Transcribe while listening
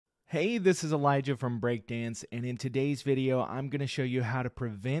Hey, this is Elijah from Breakdance, and in today's video, I'm going to show you how to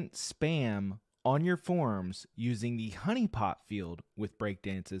prevent spam on your forms using the Honeypot field with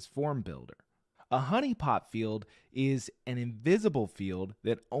Breakdance's form builder. A Honeypot field is an invisible field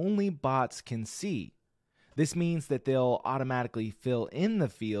that only bots can see. This means that they'll automatically fill in the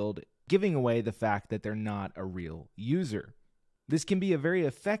field, giving away the fact that they're not a real user. This can be a very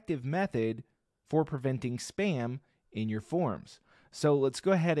effective method for preventing spam in your forms. So let's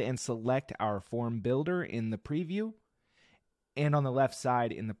go ahead and select our form builder in the preview. And on the left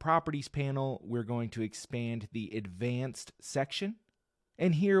side in the properties panel, we're going to expand the advanced section.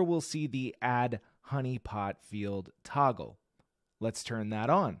 And here we'll see the add honeypot field toggle. Let's turn that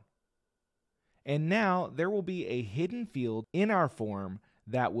on. And now there will be a hidden field in our form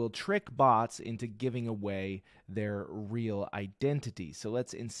that will trick bots into giving away their real identity. So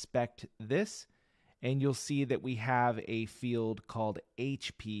let's inspect this. And you'll see that we have a field called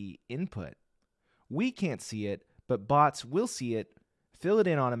HP input. We can't see it, but bots will see it, fill it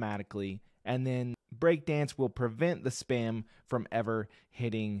in automatically, and then Breakdance will prevent the spam from ever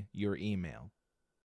hitting your email.